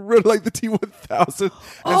run like the T-1000 has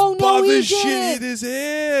Oh, no, bothered he shit did. in his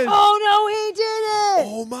head. Oh, no, he did it.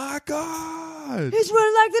 Oh my god. He's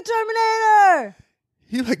running like the Terminator.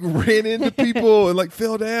 He like ran into people and like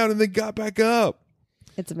fell down and then got back up.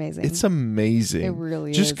 It's amazing. It's amazing. It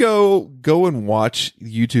really Just is. go and watch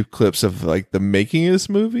YouTube clips of like the making of this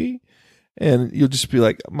movie, and you'll just be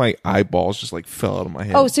like, my eyeballs just like fell out of my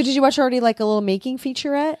head. Oh, so did you watch already like a little making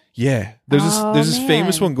featurette? Yeah, there's Oh, this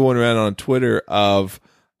famous man. one going around on Twitter of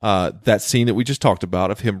that scene that we just talked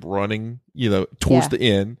about of him running, towards Yeah. the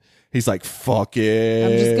end. He's like, "Fuck it,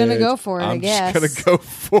 I'm just gonna go for it, I guess." I'm just gonna go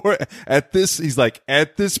for it." He's like,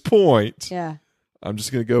 at this point, Yeah. I'm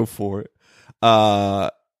just gonna go for it.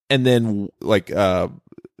 And then like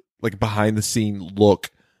behind the scene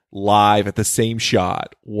look live at the same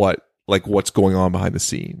shot. What's going on behind the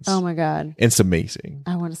scenes? Oh my God. And it's amazing.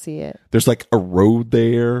 I want to see it. There's like a road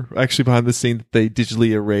there actually behind the scene that they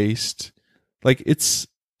digitally erased. Like it's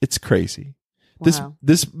crazy. Wow.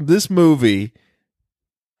 This movie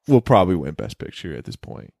will probably win Best Picture at this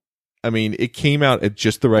point. I mean, it came out at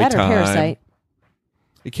just the right That or time. Parasite.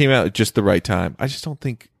 It came out at just the right time. I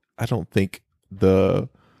don't think the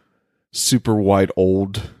super white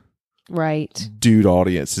old Right. dude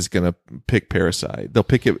audience is gonna pick Parasite. They'll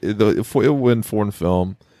pick it. It'll win foreign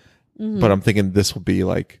film. but I'm thinking this will be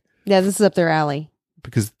like, Yeah, this is up their alley.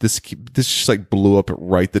 because this just like blew up at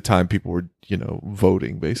right the time people were,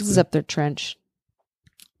 voting, basically. This is up their trench.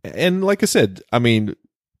 And like I said, I mean,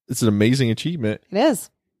 it's an amazing achievement. It is.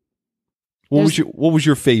 What was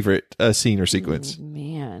your favorite scene or sequence?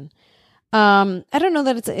 Man. I don't know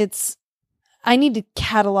that it's I need to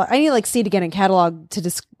catalog. I need to like see it again and catalog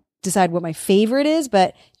to decide what my favorite is.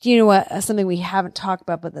 But do you know what? Something we haven't talked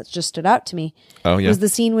about, but that's just stood out to me. Oh yeah, was the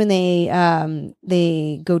scene when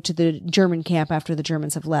they go to the German camp after the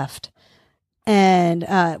Germans have left, and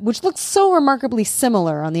which looks so remarkably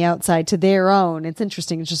similar on the outside to their own. It's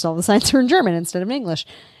interesting. It's just all the signs are in German instead of in English,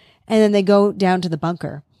 and then they go down to the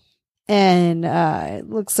bunker. And it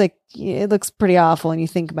looks pretty awful, and you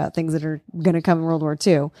think about things that are going to come in World War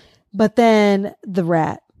II. But then the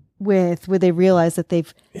rat, where they realize that they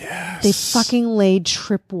fucking laid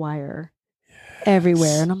tripwire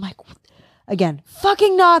everywhere, and I'm like, again,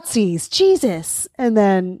 fucking Nazis, Jesus! And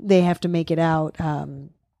then they have to make it out.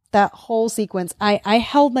 That whole sequence, I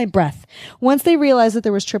held my breath. Once they realized that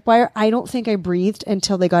there was tripwire, I don't think I breathed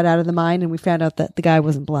until they got out of the mine and we found out that the guy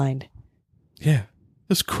wasn't blind. Yeah.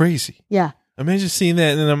 It's crazy. Yeah. Imagine seeing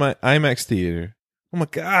that in an IMAX theater. Oh my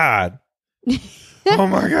God. Oh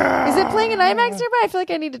my God. Is it playing in IMAX nearby? I feel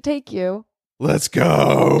like I need to take you. Let's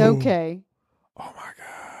go. Okay. Oh my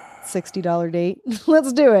God. $60 date.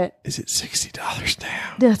 Let's do it. Is it $60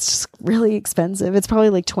 now? That's just really expensive. It's probably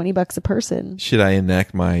like $20 a person. Should I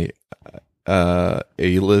enact my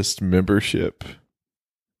A-list membership?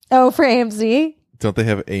 Oh, for AMC? Don't they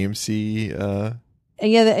have AMC?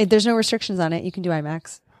 Yeah, there's no restrictions on it. You can do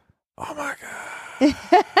IMAX. Oh my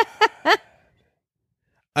God.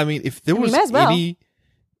 I mean, if there was any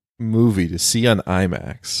movie to see on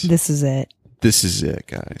IMAX, this is it. This is it,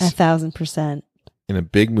 guys. 1,000%. In a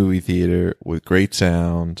big movie theater with great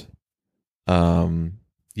sound.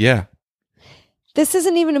 Yeah. This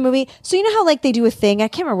isn't even a movie. So you know how like they do a thing, I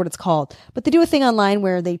can't remember what it's called, but they do a thing online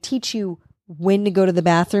where they teach you when to go to the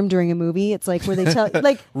bathroom during a movie. It's like where they tell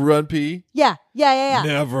like run pee. Yeah.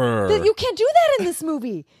 Never. You can't do that in this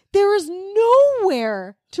movie. There is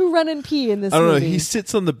nowhere to run and pee in this movie. I don't know. He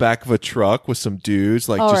sits on the back of a truck with some dudes,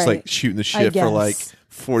 like all just right. like shooting the shit for like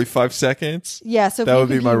 45 seconds. Yeah, so that would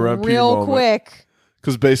be my run pee real moment. quick.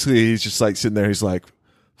 Because basically he's just like sitting there. He's like,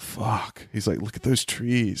 "Fuck." He's like, "Look at those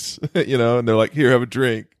trees," and they're like, "Here, have a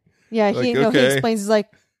drink." Yeah, like, he explains. He's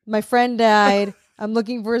like, "My friend died. I'm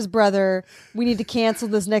llooking for his brother. We need to cancel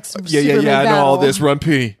this next Superman I know battle. all this. Run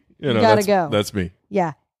pee. You gotta go. That's me.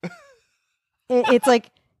 Yeah. It's like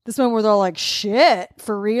this one where they're all like, "Shit,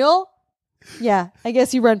 for real?" Yeah, I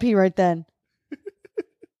guess you run pee right then.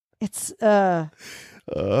 It's but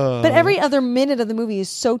every other minute of the movie is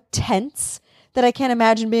so tense that I can't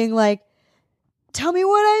imagine being like, "Tell me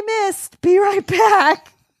what I missed. Be right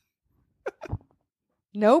back."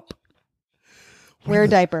 Nope. Wear a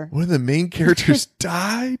diaper. One of the main characters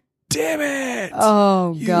died. Damn it!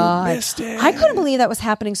 Oh you God, missed it. I couldn't believe that was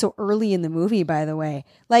happening so early in the movie. By the way,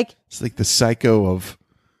 like it's like the Psycho of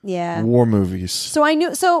war movies. So I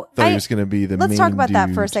knew. So thought he was going to be the. Let's main talk about dude.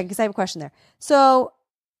 that for a second because I have a question there. So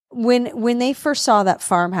when they first saw that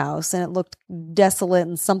farmhouse and it looked desolate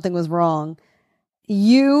and something was wrong,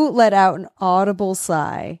 you let out an audible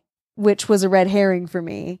sigh, which was a red herring for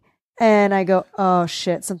me, and I go, "Oh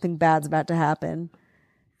shit, something bad's about to happen."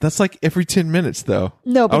 That's like every 10 minutes, though.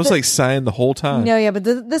 No, but I was like sighing the whole time. No, yeah, but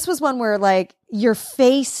this was one where like your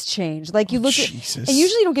face changed. Like you looked at, and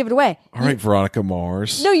usually you don't give it away. All right, Veronica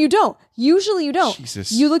Mars. No, you don't. Usually you don't.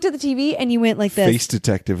 Jesus. You looked at the TV and you went like this. Face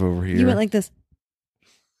detective over here. You went like this.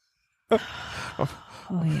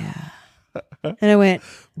 Oh yeah. And I went,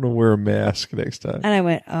 I'm going to wear a mask next time. and I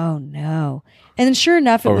went, oh no. And then sure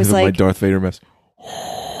enough, it Or was is it like, my Darth Vader mask.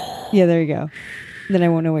 yeah, there you go. Then I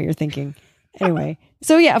won't know what you're thinking. Anyway.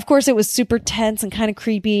 So yeah, of course it was super tense and kind of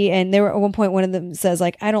creepy. And there were at one point, one of them says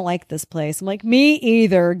like, I don't like this place. I'm like, me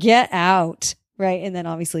either. Get out. Right. And then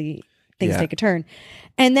obviously things take a turn.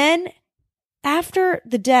 And then after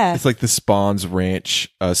the death, It's like the Spawn's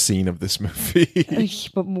Ranch scene of this movie.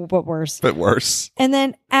 but worse. But worse. And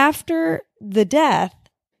then after the death,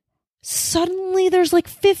 suddenly there's like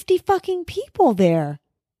 50 fucking people there.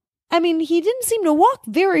 I mean, he didn't seem to walk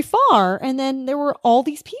very far. And then there were all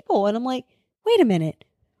these people. And I'm like, wait a minute.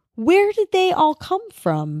 Where did they all come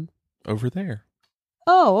from? Over there.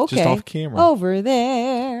 Oh, okay. Just off camera. Over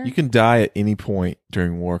there. You can die at any point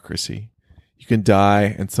during war, Chrissy. You can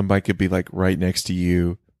die and somebody could be like right next to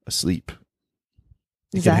you asleep.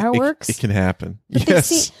 Is that how it works? It can happen. But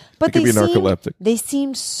yes. It could be narcoleptic. They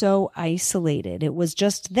seemed so isolated. It was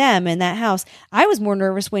just them in that house. I was more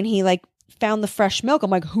nervous when he like found the fresh milk. I'm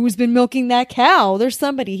like, who's been milking that cow? There's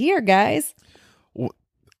somebody here, guys.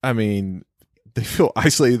 I mean, they feel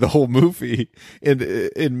isolated the whole movie.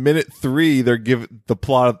 In minute 3, they're given the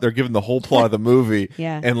plot. They're given the whole plot of the movie.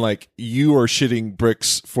 Yeah. And like you are shitting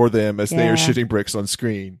bricks for them as they Yeah. are shitting bricks on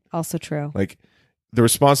screen. Also true. Like the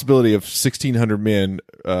responsibility of 1,600 men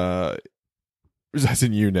resides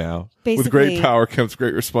in you now. With great Basically- power comes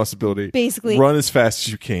great responsibility. Basically- run as fast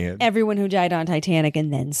as you can. Everyone who died on Titanic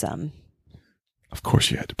and then some. Of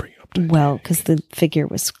course, you had to bring it up. To Well, because the figure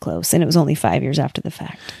was close and it was only 5 years after the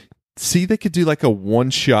fact. See, they could do like a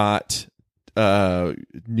one-shot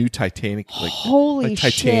new Titanic. Like, Holy like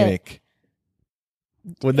Titanic.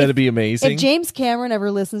 Wouldn't that be amazing? If James Cameron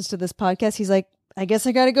ever listens to this podcast, he's like, I guess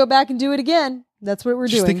I got to go back and do it again. That's what we're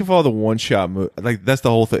Just doing. think of all the one-shot like that's the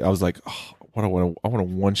whole thing. I was like, oh, I want to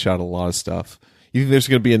one-shot a lot of stuff. You think there's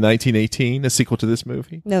going to be a 1918, a sequel to this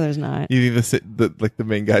movie? No, there's not. You think the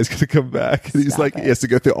main guy's going to come back and he's Stop like it. he has to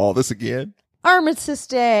go through all this again? Armistice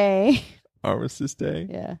Day. Armistice Day,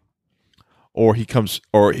 Yeah. or he comes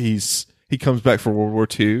back for World War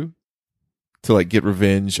II to like get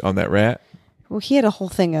revenge on that rat. Well, he had a whole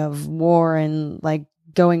thing of war and like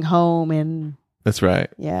going home and That's right.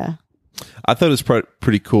 yeah. I thought it was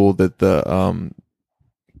pretty cool that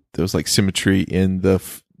there was like symmetry in the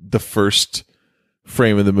first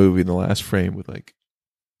frame of the movie and the last frame with like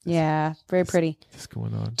Yeah. Very pretty. this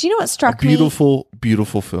going on. Do you know what struck me?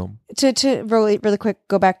 Beautiful film. To really quick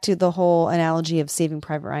go back to the whole analogy of Saving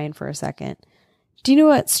Private Ryan for a second. Do you know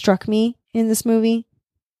what struck me in this movie?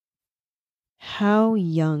 How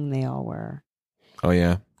young they all were. Oh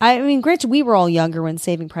yeah. I mean, granted, we were all younger when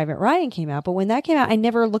Saving Private Ryan came out, but when that came out, I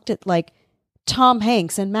never looked at like Tom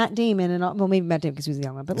Hanks and Matt Damon and all, well, maybe Matt Damon because he was a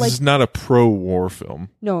young one, but This like, is not a pro-war film.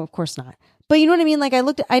 no, of course not. But you know what I mean? Like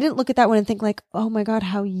I didn't look at that one and think like, oh my God,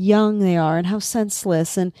 how young they are and how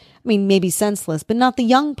senseless. And I mean, maybe senseless, but not the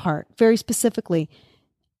young part, very specifically.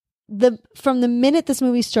 From the minute this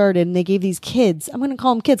movie started and they gave these kids, I'm going to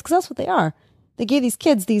call them kids because that's what they are. They gave these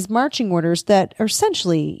kids these marching orders that are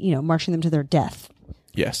essentially, marching them to their death.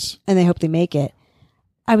 Yes. And they hope they make it.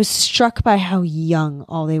 I was struck by how young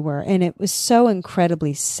all they were. And it was so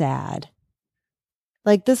incredibly sad.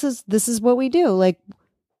 Like this is what we do. Like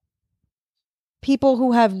people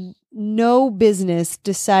who have no business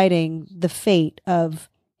deciding the fate of,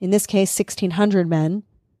 in this case, 1,600 men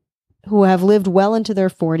who have lived well into their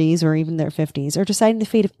 40s or even their 50s are deciding the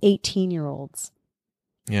fate of 18-year-olds.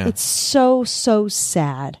 Yeah. It's so, so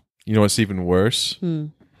sad. You know what's even worse?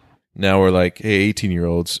 Now we're like, hey,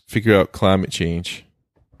 18-year-olds, figure out climate change.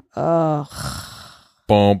 Ugh.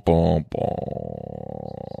 Boom, boom,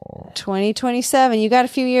 boom. 2027. You got a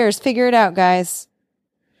few years. Figure it out, guys.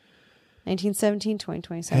 1917,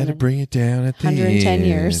 2027. Had to bring it down at the 110 end.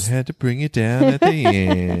 years. Had to bring it down at the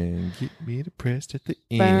end. Get me depressed at the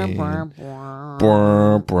end.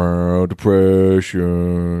 Brr, brr,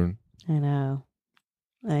 depression. I know.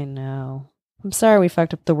 I'm sorry we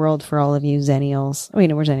fucked up the world for all of you Zennials. Wait,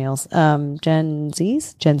 no, we're Zennials. Gen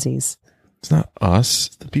Zs? It's not us.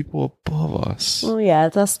 It's the people above us. Well, yeah,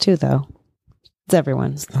 it's us too, though. It's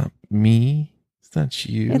everyone. It's not me. It's not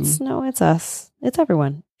you. It's us. It's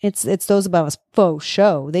everyone. It's those above us. Faux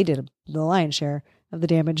show. They did the lion's share of the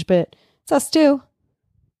damage, but it's us too. What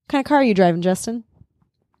kind of car are you driving, Justin?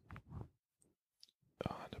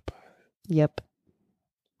 Honda Pilot. Yep.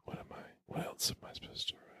 What am I? What else am I supposed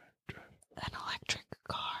to drive? An electric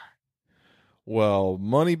car. Well,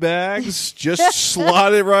 money bags, just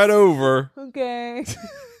slide it right over. Okay.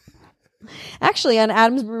 Actually, on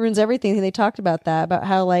Adams Ruins Everything, they talked about that, about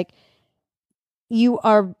how like you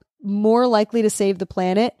are more likely to save the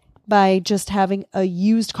planet by just having a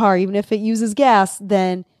used car, even if it uses gas,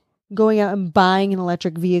 than going out and buying an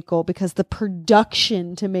electric vehicle, because the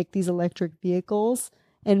production to make these electric vehicles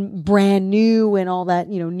and brand new and all that,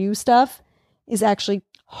 new stuff is actually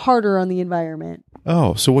harder on the environment.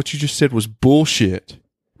 Oh, so what you just said was bullshit.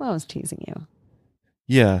 Well, I was teasing you.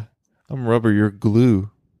 Yeah, I'm rubber, you're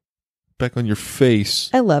glue. Back on your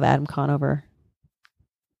face. I love Adam Conover.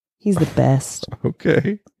 He's the best.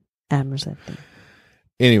 Okay. Adam Rossetti.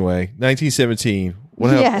 Anyway, 1917.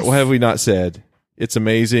 What have we not said? It's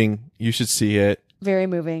amazing. You should see it. Very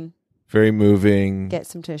moving. Very moving. Get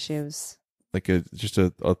some tissues. Like a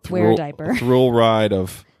Wear a diaper. thrill ride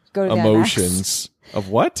of Go to the emotions. Of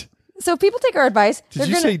what? So if people take our advice, Did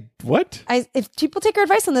you say what? if people take our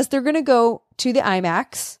advice on this, they're going to go to the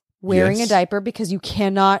IMAX wearing Yes. a diaper because you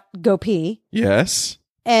cannot go pee, Yes.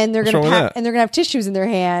 and they're What's going to wrong with that? and they're going to have tissues in their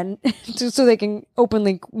hand so they can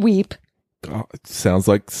openly weep. Oh, it sounds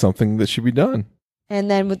like something that should be done. And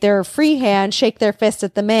then with their free hand, shake their fist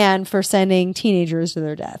at the man for sending teenagers to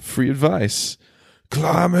their death. Free advice.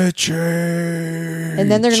 Climate change. And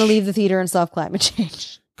then they're going to leave the theater and solve climate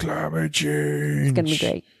change. Climate change. It's going to be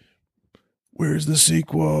great. Where's the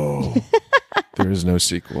sequel? There is no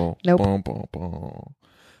sequel. Nope. Bum, bum,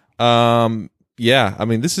 bum. Yeah, I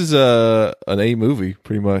mean, this is an A movie,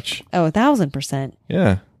 pretty much. Oh, 1,000%.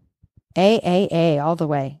 Yeah. A all the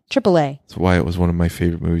way. Triple A. That's why it was one of my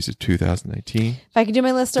favorite movies of 2019. If I could do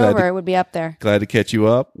my list Glad over, to- it would be up there. Glad to catch you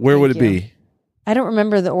up. Where Thank would it you. be? I don't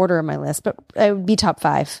remember the order of my list, but it would be top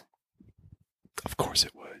 5. Of course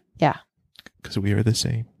it would. Yeah. Because we are the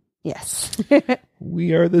same. Yes.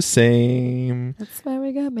 We are the same. That's why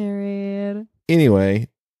we got married. Anyway,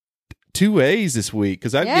 2 A's this week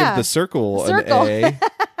because I Yeah. give The Circle, Circle. an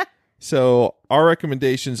A. So our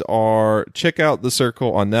recommendations are check out The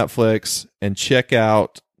Circle on Netflix and check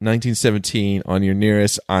out 1917 on your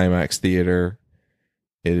nearest IMAX theater.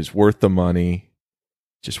 It is worth the money.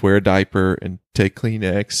 Just wear a diaper and take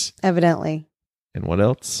Kleenex. Evidently. And what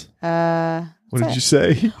else? What that's did it. you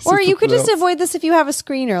say? Or you could just Something else? avoid this if you have a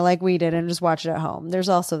screener like we did and just watch it at home. There's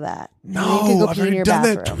also that. You could No, go I've pee in already your done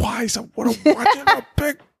that bathroom. twice. I want to watch it on a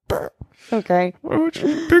big, Okay.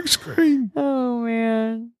 big screen. Oh,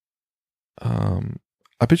 man.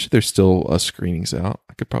 I bet you there's still screenings out.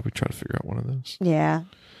 I could probably try to figure out one of those. Yeah.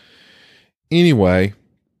 Anyway,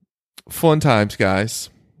 fun times, guys.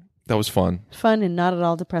 That was fun. Fun and not at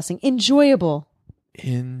all depressing. Enjoyable.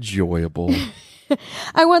 Enjoyable.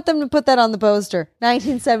 I want them to put that on the poster.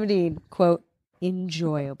 1917, quote,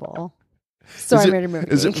 enjoyable. So I made a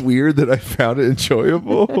movie. Is it weird that I found it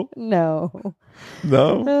enjoyable? No.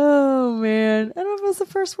 No? Oh, man. I don't know if it's the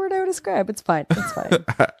first word I would describe. It's fine. It's fine.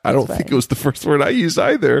 I don't It's think fine. it was the first word I used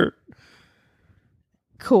either.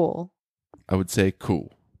 Cool. I would say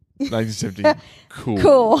cool. 1917. Cool.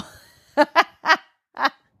 Cool.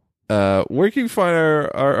 Where can you find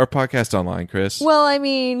our podcast online, Chris? Well, I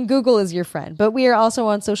mean, Google is your friend, but we are also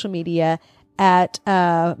on social media at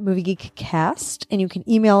Movie Geek Cast, and you can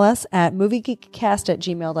email us at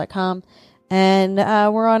moviegeekcast@gmail.com. And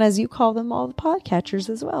we're on, as you call them, all the podcatchers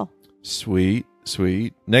as well. Sweet.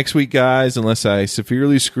 Next week, guys, unless I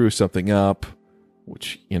severely screw something up,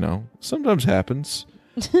 which, sometimes happens,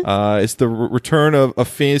 it's the return of a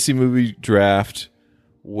fantasy movie draft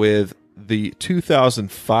with the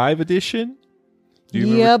 2005 edition.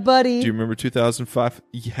 Buddy. Do you remember 2005?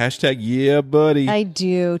 Hashtag yeah, buddy. I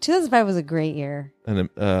do. 2005 was a great year. And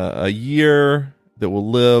a year that will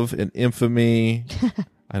live in infamy.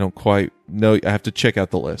 I don't quite know. I have to check out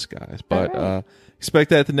the list, guys. But right.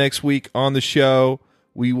 Expect that the next week on the show.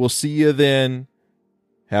 We will see you then.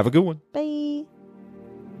 Have a good one. Bye.